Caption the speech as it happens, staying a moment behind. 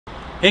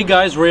Hey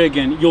guys, Ray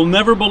again. You'll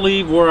never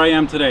believe where I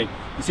am today.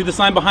 You see the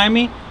sign behind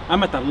me?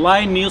 I'm at the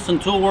Lie Nielsen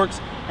Toolworks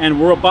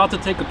and we're about to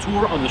take a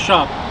tour of the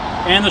shop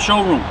and the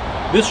showroom.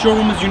 This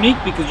showroom is unique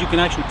because you can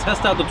actually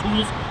test out the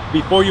tools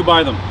before you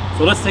buy them.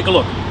 So let's take a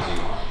look.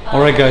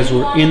 Alright guys,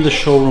 we're in the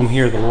showroom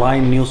here, the Lie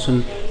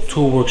Nielsen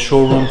Toolworks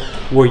showroom,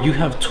 where you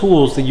have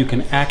tools that you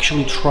can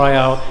actually try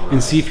out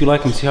and see if you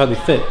like them, see how they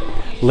fit.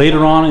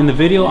 Later on in the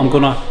video, I'm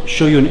going to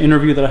show you an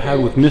interview that I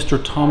had with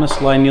Mr.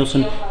 Thomas Lie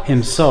Nielsen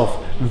himself.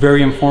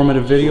 Very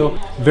informative video,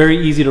 very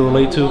easy to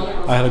relate to.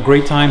 I had a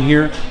great time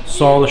here,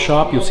 saw the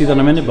shop, you'll see that in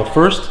a minute, but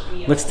first,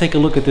 let's take a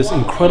look at this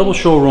incredible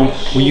showroom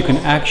where you can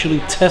actually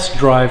test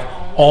drive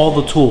all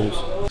the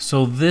tools.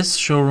 So this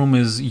showroom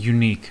is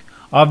unique.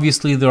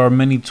 Obviously, there are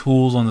many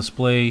tools on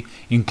display,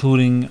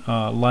 including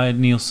Lie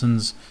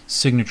Nielsen's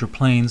signature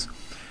planes,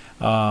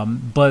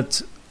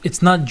 but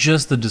it's not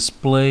just the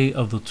display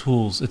of the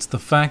tools, it's the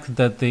fact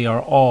that they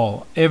are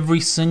all,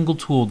 every single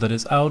tool that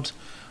is out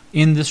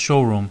in this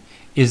showroom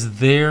is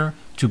there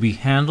to be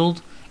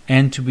handled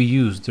and to be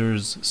used.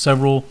 There's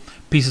several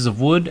pieces of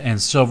wood and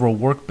several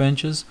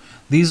workbenches.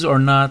 These are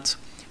not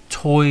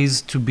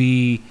toys to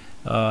be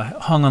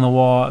hung on the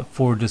wall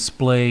for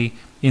display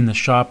in the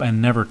shop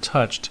and never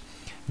touched.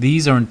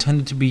 These are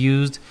intended to be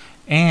used,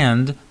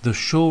 and the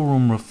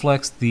showroom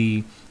reflects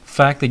the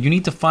fact that you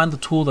need to find the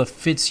tool that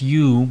fits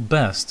you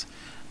best.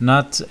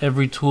 Not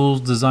every tool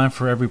is designed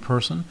for every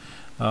person.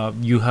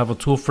 You have a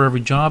tool for every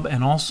job,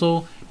 and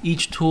also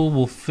each tool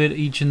will fit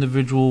each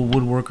individual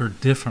woodworker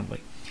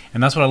differently.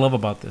 And that's what I love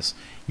about this.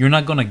 You're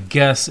not going to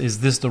guess,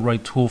 is this the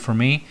right tool for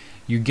me?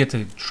 You get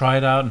to try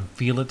it out and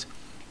feel it.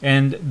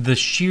 And the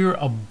sheer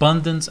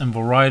abundance and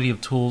variety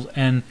of tools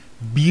and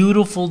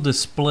beautiful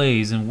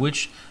displays in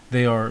which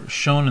they are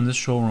shown in this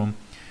showroom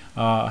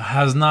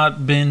has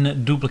not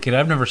been duplicated.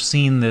 I've never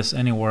seen this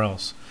anywhere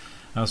else.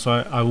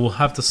 So I will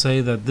have to say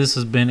that this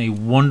has been a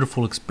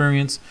wonderful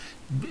experience,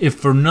 if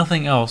for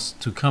nothing else,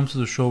 to come to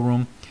the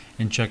showroom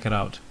and check it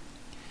out.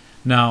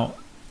 Now,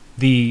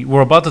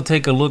 we're about to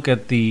take a look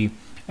at the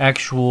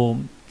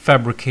actual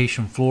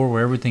fabrication floor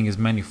where everything is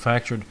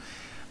manufactured,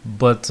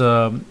 but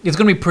it's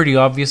going to be pretty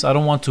obvious. I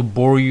don't want to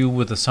bore you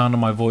with the sound of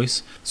my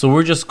voice, so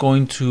we're just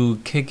going to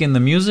kick in the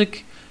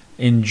music,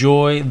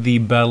 enjoy the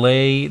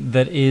ballet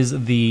that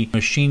is the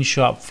machine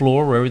shop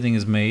floor where everything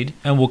is made,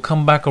 and we'll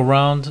come back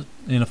around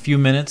in a few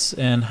minutes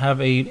and have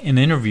an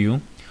interview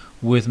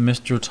with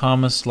Mr.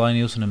 Thomas Lie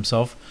Nielsen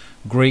himself.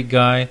 Great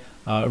guy.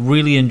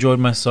 Really enjoyed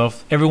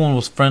myself. Everyone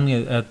was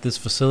friendly at this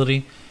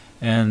facility,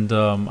 and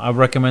I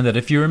recommend that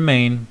if you're in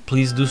Maine,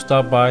 please do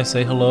stop by,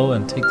 say hello,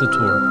 and take the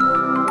tour.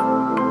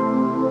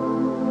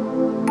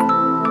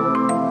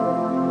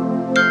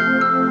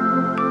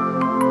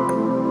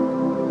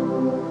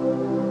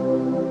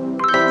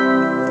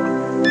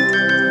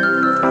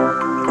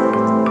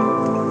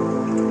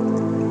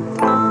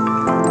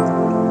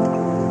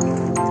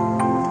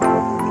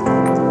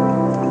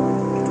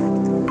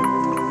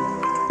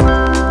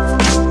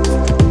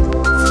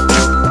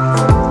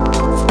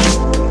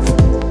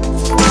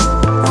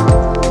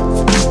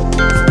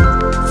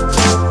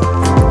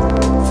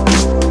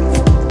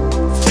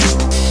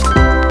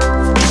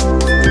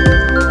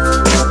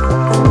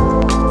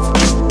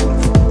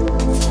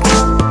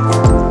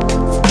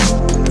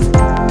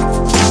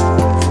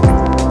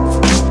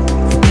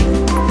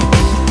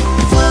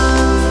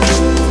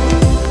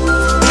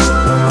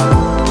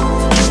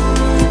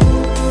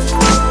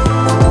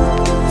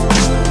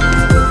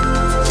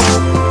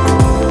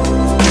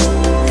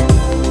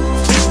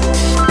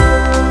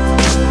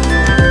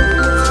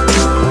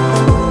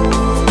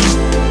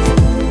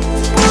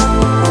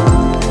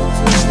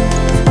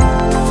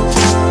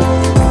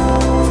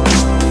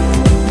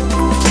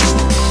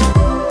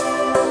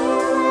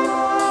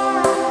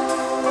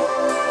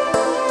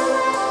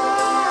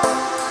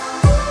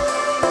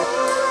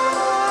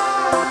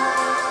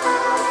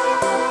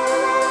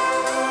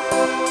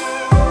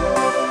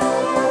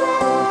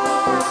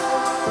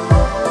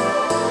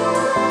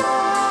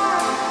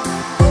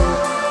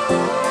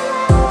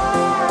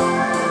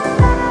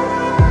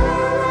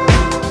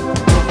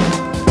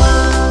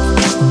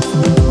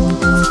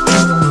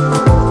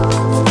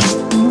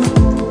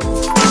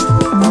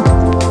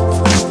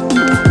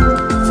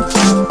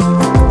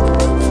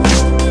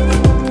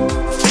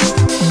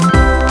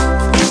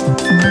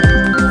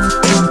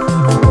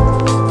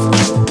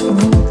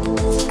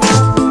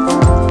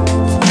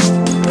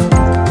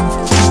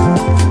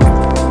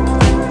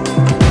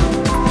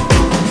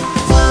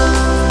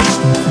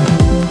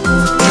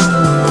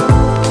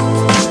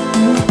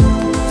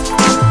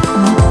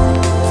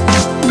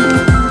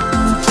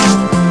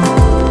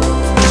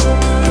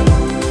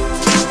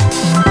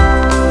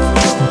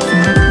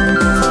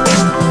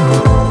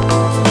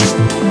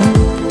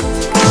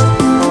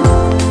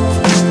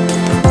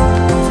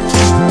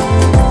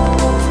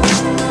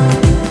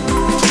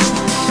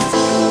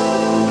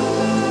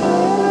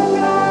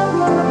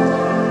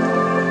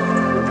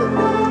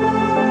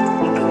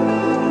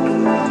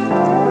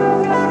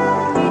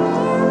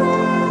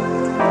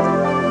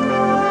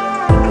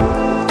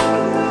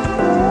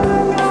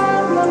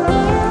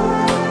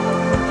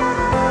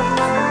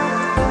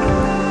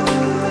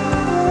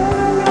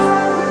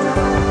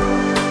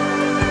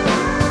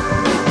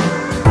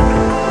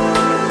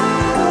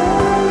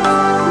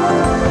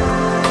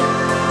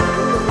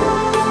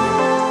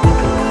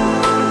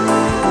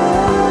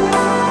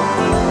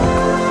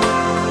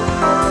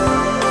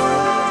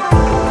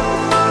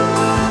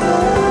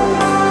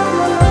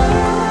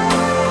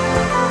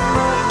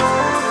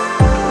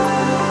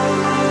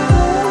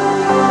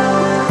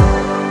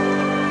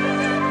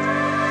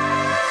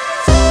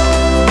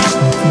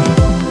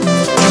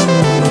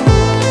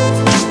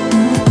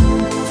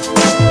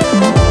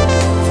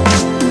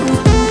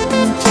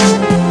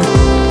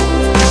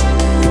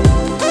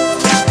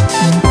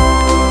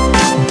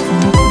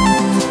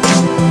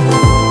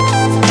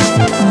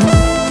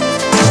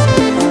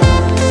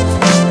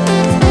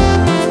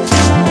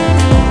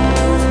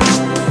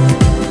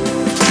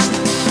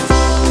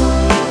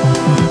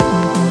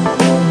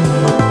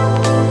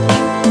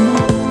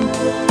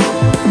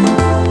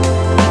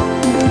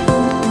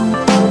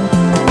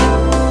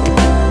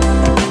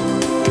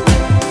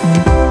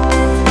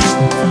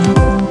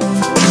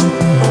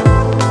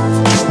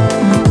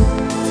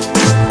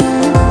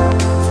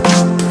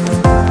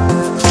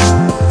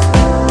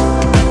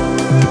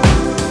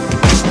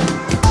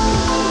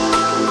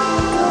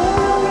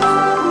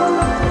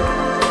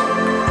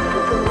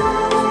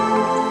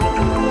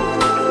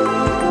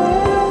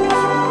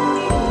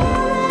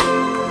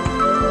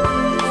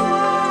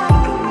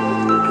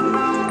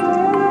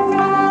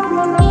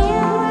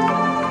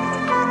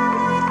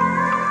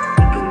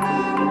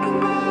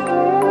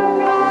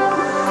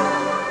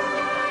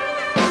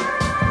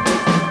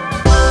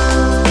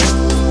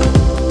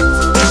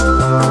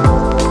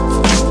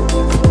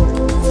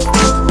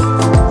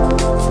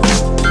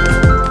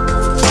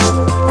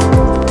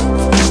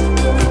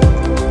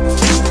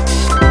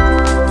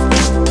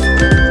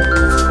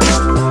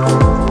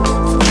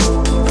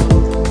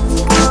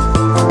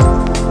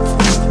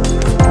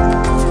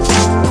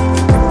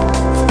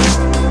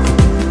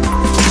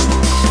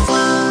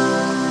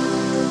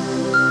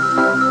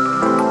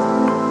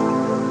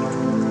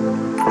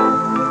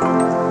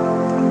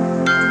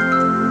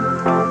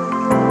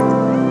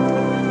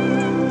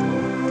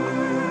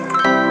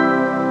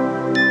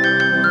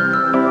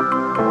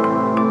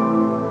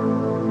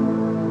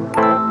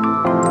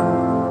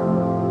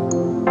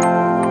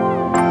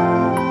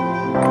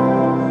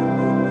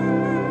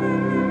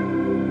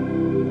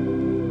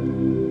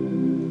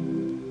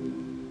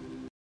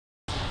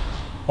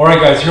 All right,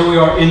 guys, here we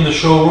are in the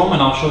showroom,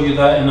 and I'll show you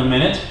that in a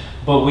minute.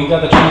 But we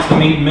got the chance to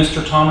meet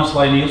Mr. Thomas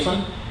Lie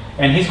Nielsen,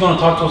 and he's going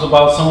to talk to us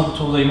about some of the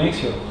tools that he makes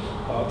here.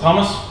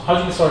 Thomas, how did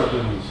you get started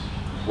doing these?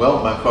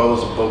 Well, my father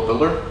was a boat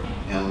builder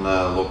in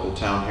a local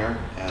town here,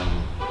 and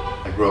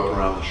I grew up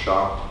around the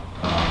shop.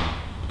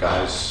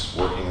 Guys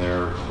working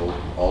there,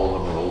 all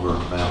of them were older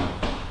men,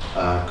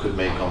 could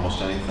make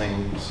almost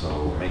anything,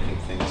 so making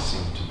things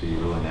seemed to be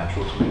really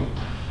natural to me.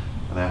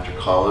 And after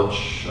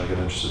college, I got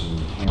interested in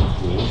hand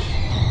tools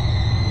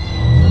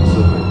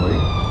specifically,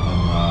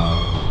 and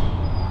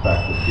the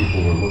fact that people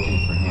were looking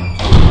for hand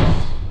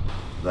tools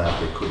that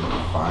they couldn't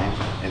find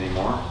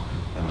anymore,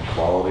 and the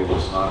quality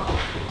was not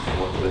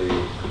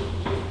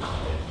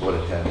what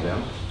it had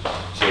been.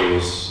 So it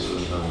was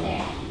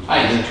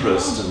an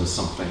interest in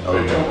something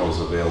other than what was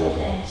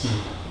available.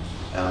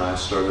 And I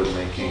started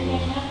making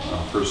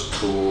my first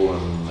tool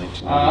in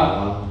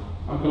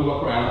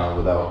 1981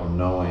 without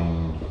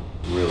knowing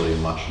really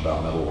much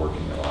about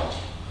metalworking at all.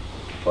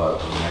 But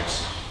the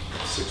next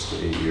 6 to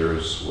 8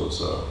 years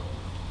was a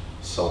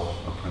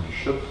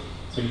self-apprenticeship.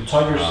 So you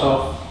taught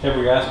yourself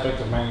every aspect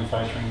of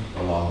manufacturing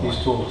these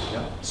tools?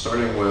 Yeah,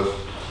 starting with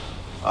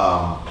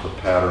the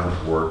pattern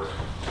work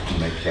to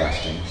make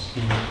castings.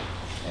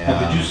 And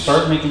did you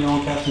start making your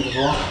own castings as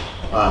well?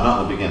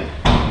 Not in the beginning.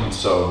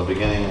 So in the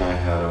beginning I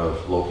had a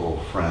local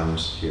friend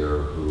here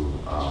who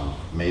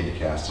made the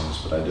castings,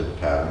 but I did the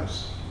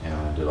patterns and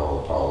I did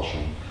all the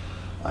polishing.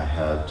 I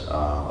had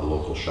a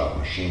local shop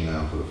machine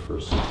them for the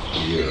first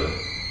year,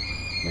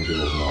 maybe a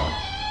little more.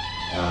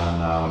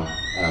 And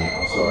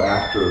so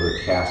after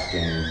the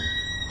casting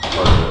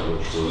part of it,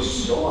 which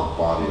was the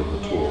body of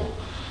the tool,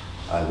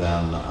 I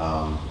then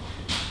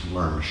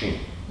learned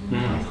machining.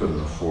 I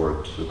couldn't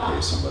afford to pay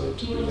somebody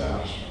to do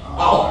that.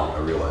 I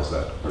realized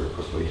that very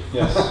quickly.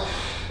 Yes.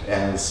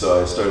 And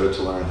so I started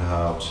to learn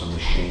how to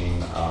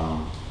machine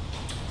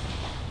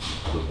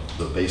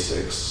the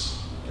basics.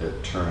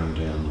 It turned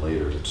in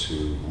later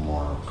to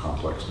more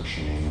complex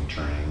machining and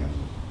turning and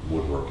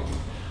woodworking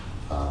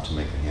to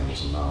make the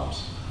handles and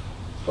knobs.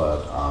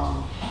 But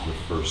the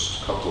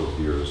first couple of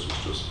years was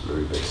just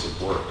very basic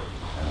work.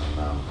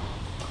 And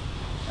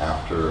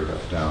after I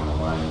got down the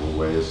line a little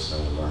ways, I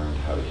learned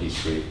how to heat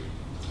treat.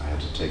 I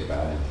had to take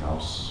that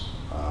in-house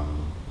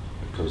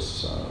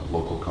because a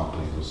local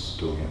company was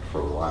doing it for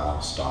a while,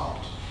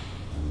 stopped.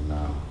 And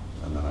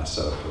then I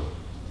set up an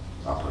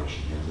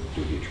operation here to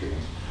do heat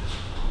treating.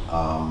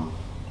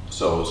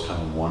 So it was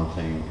kind of one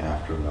thing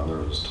after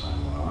another as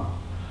time went on.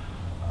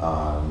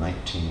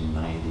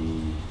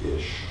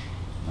 1990-ish,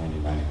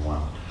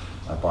 1991,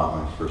 I bought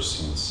my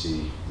first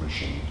CNC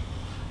machine.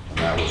 And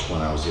that was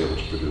when I was able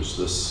to produce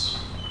this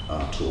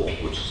tool,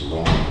 which is a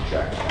low-end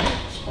jack tank.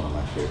 It's one of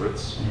my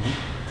favorites.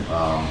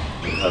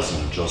 It has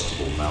an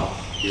adjustable mouth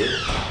here.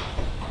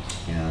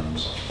 And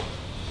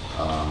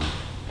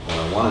what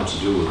I wanted to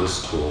do with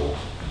this tool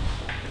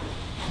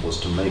was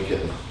to make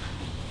it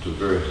to a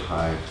very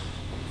high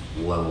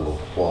level of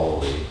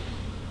quality.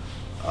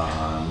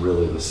 And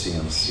really the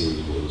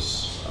CNC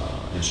was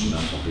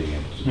instrumental in being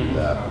able to do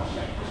that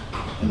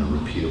in a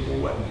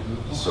repeatable way.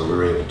 So we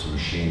were able to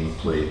machine the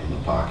plate in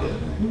the pocket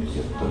and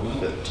get the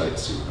fit tight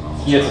so you can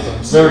almost... Yes,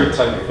 it's a very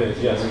tight fit.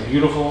 Yes, it's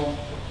beautiful.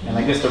 And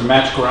I guess they're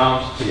match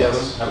ground together.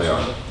 Yes, they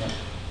are.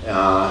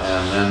 Yeah.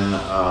 And then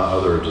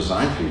other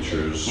design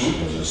features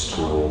in this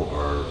tool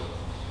are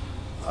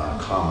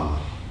common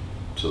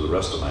to the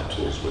rest of my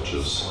tools, which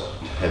is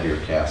heavier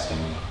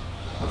casting,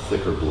 a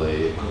thicker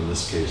blade. In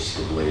this case,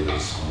 the blade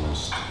is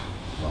almost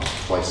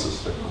twice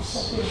as thick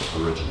as the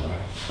original.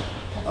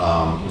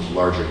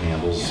 Larger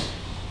handles,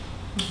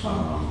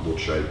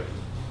 which I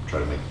try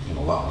to make a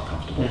lot more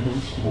comfortable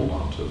to hold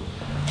on to.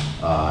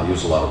 I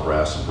use a lot of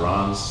brass and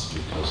bronze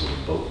because of the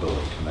boat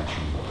building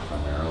connection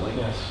primarily.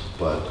 Yes.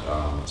 But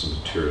it's a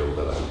material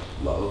that I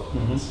love.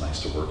 It's nice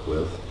to work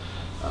with.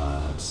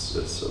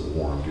 It's a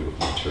warm,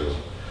 beautiful material.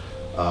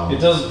 It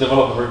does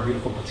develop a very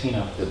beautiful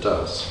patina. It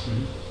does.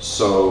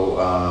 So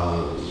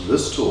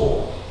this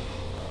tool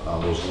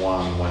was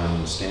one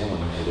when Stanley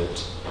made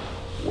it,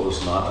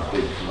 was not a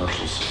big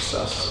commercial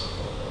success.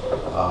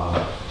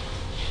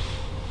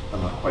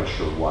 I'm not quite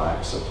sure why,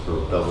 except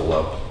for bevel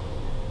up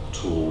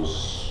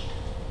tools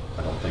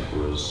I don't think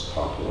were as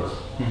popular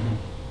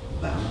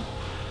then.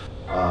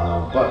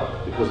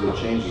 But because of the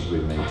changes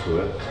we've made to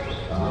it,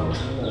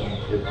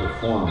 it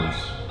performs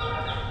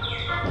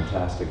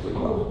fantastically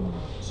well.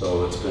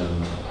 So it's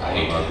been one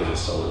of our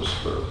biggest sellers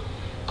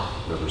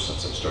ever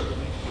since I started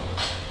making it.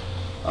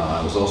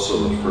 It was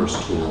also the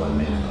first tool I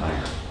made in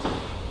iron.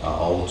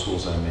 All the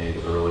tools I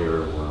made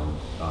earlier were in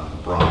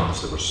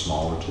bronze. They were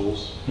smaller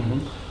tools.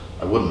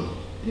 I wouldn't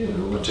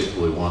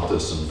particularly want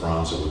this in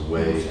bronze. It would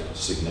weigh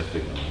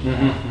significantly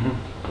more,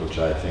 which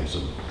I think is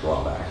a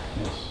drawback.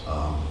 Yes.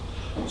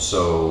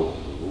 So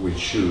we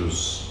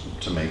choose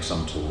to make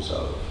some tools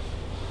out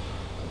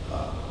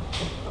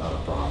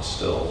of bronze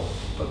still,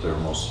 but they're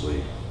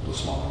mostly the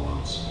smaller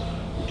ones.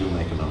 We do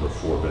make a number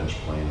 4 bench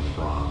plane in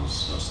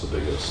bronze. That's the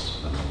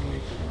biggest, and then we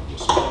the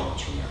smaller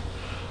ones from there.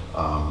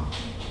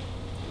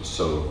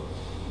 So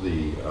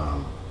the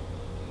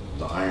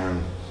the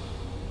iron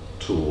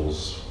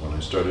tools, when I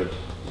started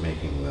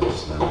making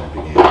this, then I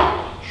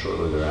began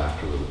shortly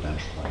thereafter with the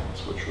bench planes,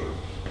 which were,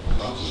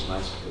 bronze is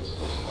nice because it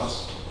doesn't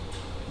rust.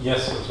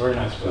 Yes, it's very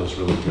nice. It feels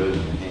really good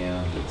in the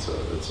hand. It's a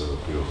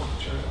beautiful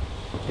material.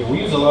 Yeah,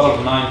 we use a lot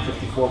of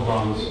 954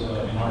 bronze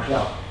in our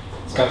shop.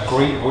 It's got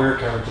great wear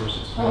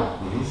characteristics.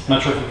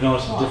 Not sure if you've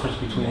noticed the difference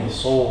between the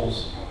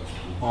soles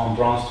on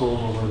bronze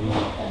tools over the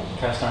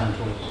cast iron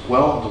tools.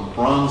 Well, the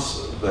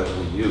bronze that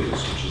we use,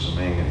 which is a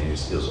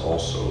manganese, is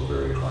also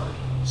very hard,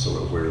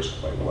 so it wears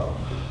quite well.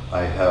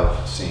 I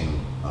have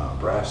seen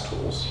brass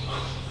tools,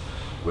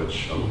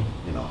 which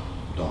you know,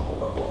 don't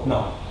hold up well.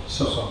 No,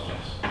 so soft, yes.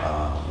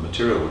 the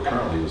material we're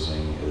currently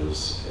using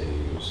is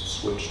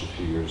switched a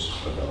few years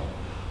ago.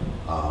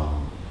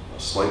 A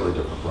slightly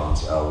different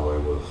bronze alloy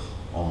with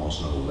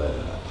almost no lead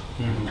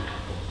in it.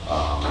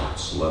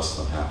 It's less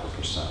than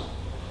 0.5%.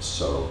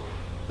 So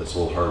it's a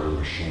little harder to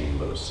machine,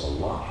 but it's a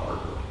lot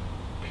harder,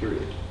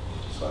 period.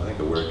 So I think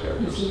the wear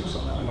characteristics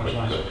on that are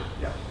quite good.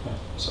 Yeah.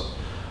 So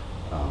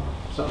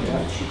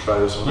yeah, you should try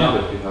this one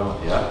out if you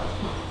haven't yet.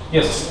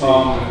 Yes.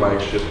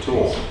 Flagship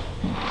tool.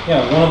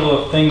 Yeah, one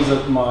of the things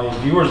that my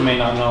viewers may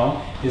not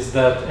know is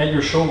that at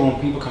your showroom,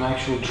 people can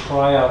actually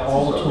try out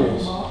all the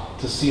tools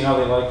to see how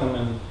they like them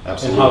and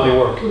how they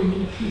work.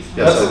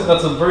 Yes,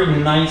 that's a very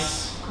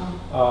nice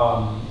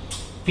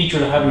feature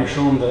to have in your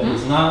showroom that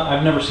is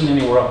I've never seen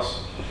anywhere else.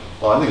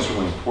 Well, I think it's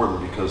really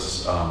important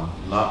because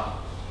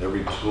not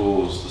every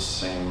tool is the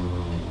same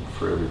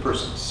for every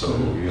person. So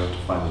you have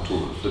to find the tool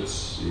that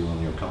fits you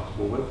and you're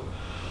comfortable with.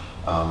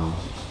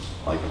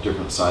 Like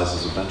different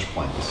sizes of bench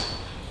planes.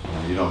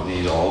 You don't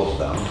need all of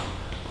them,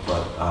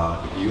 but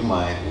you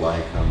might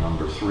like a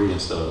number 3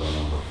 instead of a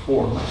number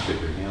 4. It might fit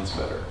your hands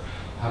better.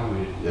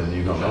 And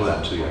you don't know that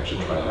until you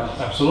actually try it out.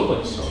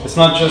 Absolutely. So it's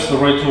not just the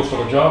right tool for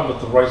the job, but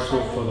the right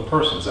tool for the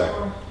person.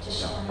 Exactly.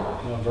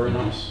 Yeah, very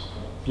nice.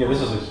 Yeah,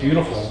 this is a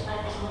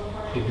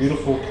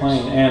beautiful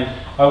plane. And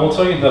I will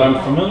tell you that I'm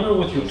familiar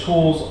with your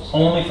tools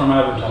only from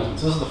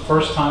advertisements. This is the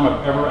first time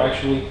I've ever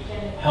actually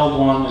held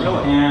one in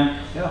my hand.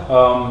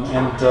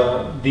 And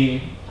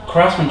the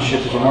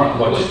craftsmanship is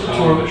remarkable. I took the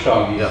tour of the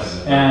shop,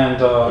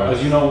 and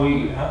as you know,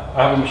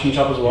 I have a machine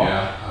shop as well,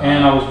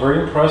 and I was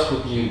very impressed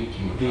with the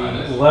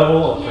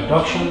level of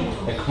production,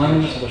 the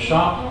cleanliness of the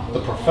shop,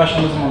 the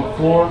professionalism on the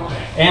floor,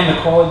 and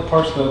the quality of the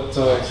parts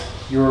that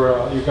your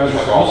guys were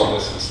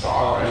producing.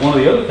 One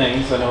of the other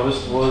things I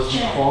noticed was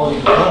the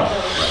quality control.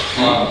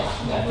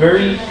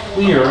 Very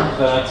clear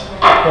that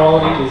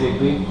quality is a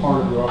big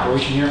part of your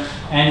operation here,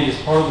 and it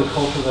is part of the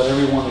culture that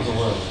everyone is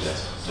aware of.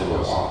 Yes, it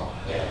is.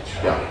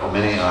 Yeah,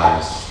 many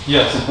eyes.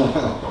 Yes.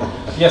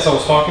 Yes, I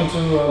was talking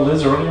to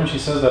Liz earlier, and she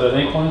says that at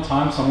any point in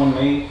time, someone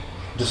may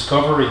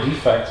discover a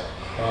defect.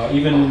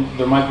 Even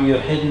there might be a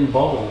hidden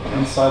bubble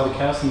inside the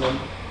casting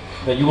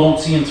that you won't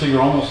see until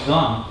you're almost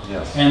done.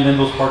 Yes. And then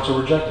those parts are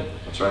rejected.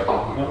 That's right.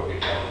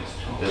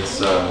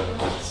 It's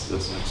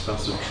an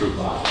expensive truth.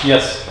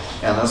 Yes.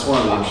 And that's one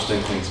of the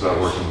interesting things about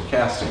working with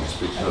castings,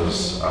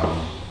 because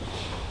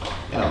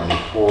you know, when you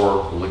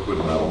pour liquid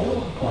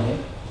metal,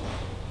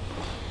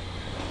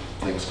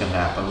 things can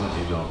happen that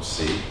you don't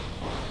see,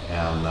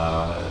 and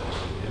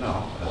you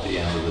know, at the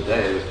end of the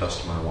day, the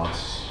customer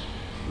wants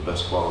the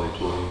best quality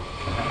tool you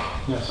can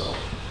have. Yes. So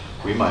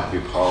we might be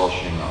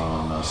polishing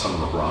on some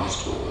of the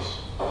bronze tools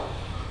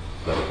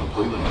that are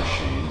completely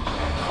machined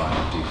and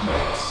find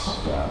defects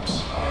that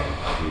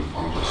we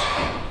just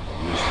can't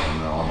use them.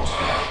 They're almost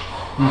finished.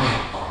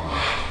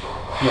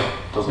 Yeah.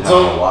 Doesn't happen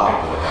a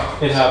lot, but it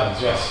happens. It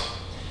happens, yes.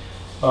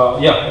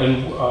 Yeah,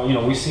 and you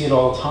know, we see it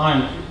all the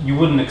time. You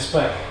wouldn't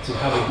expect to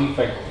have a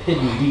defect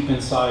hidden deep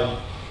inside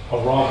a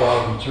raw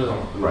bar of material.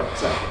 Right,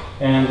 exactly.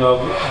 And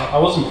I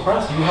was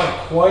impressed. You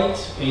have quite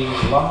a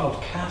lot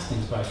of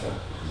castings back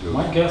there.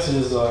 My guess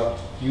is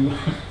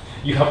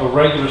you have a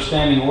regular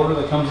standing order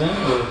that comes in?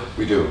 Or?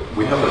 We do.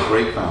 We have a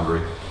great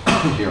foundry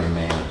here in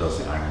Maine that does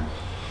the iron.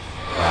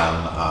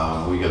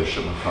 And we get a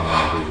shipment from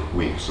them every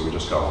week, so we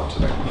just got one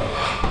today.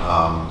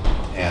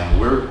 And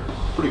we're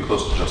pretty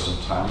close to just in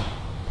time.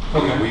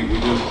 Okay. We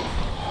do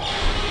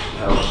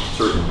have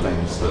certain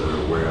things that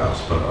are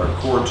warehouse, but our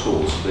core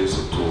tools,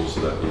 basic tools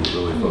that we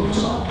really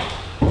focus on,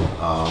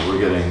 we're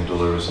getting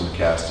deliveries in the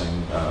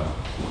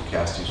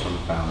castings from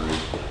the foundry,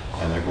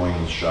 and they're going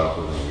in the shop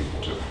within a week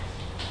or two,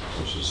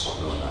 which is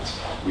really nice.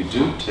 We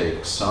do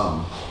take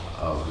some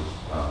of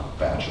the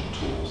batch of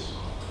tools,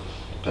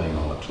 depending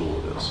on what tool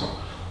it is.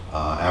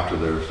 After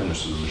they're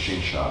finished in the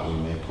machine shop, we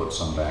may put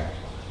some back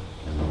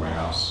in the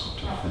warehouse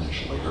to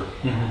finish later,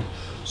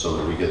 so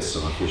that we get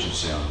some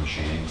efficiency on the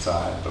machining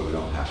side, but we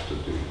don't have to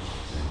do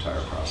the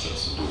entire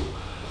process and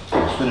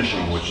do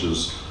finishing, which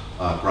is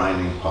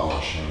grinding,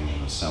 polishing,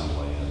 and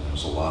assembly, and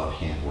there's a lot of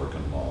handwork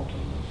involved in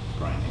the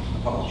grinding and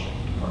the polishing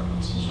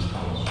departments.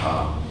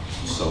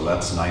 So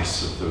that's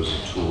nice if there's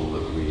a tool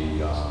that we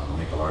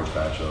make a large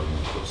batch of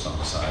and put some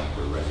aside,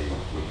 we're ready,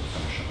 we can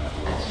finish them at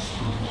will.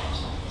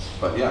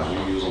 But yeah,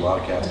 we use a lot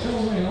of castings.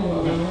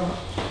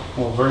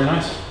 Well, very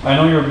nice. I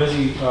know you're a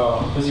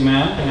busy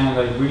man, and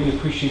I really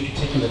appreciate you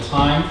taking the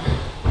time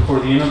for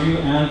the interview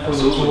and for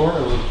Absolutely. the tour.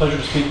 It was a pleasure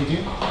to speak with you.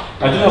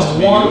 I do Nice to have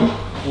meet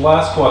one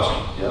last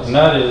question, Yes. and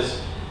that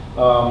is,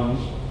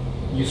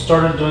 you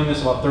started doing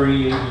this about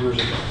 38 years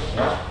ago.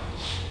 Yeah.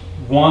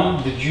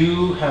 One, did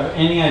you have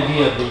any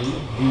idea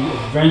the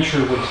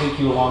adventure would take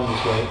you along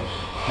this way?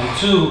 And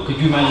two, could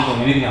you imagine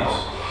doing anything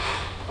else?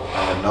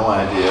 I had no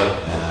idea,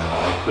 and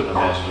I couldn't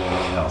imagine doing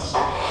anything else.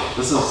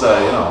 This is,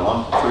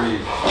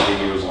 38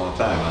 years, a long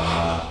time,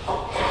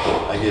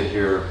 and I get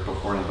here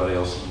before anybody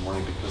else in the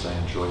morning because I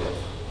enjoy it.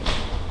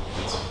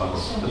 It's fun.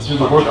 It's You a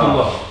do the fun work you job.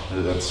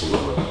 love.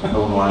 Absolutely.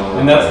 No wine,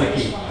 And that's the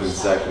key.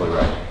 Exactly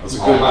right. That's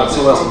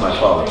a lesson my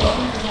father taught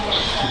me.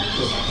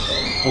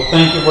 Well,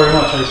 thank you very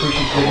much. I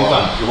appreciate you taking the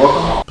time. You're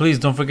welcome. Please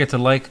don't forget to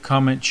like,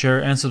 comment,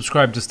 share, and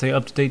subscribe to stay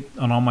up to date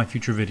on all my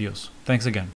future videos. Thanks again.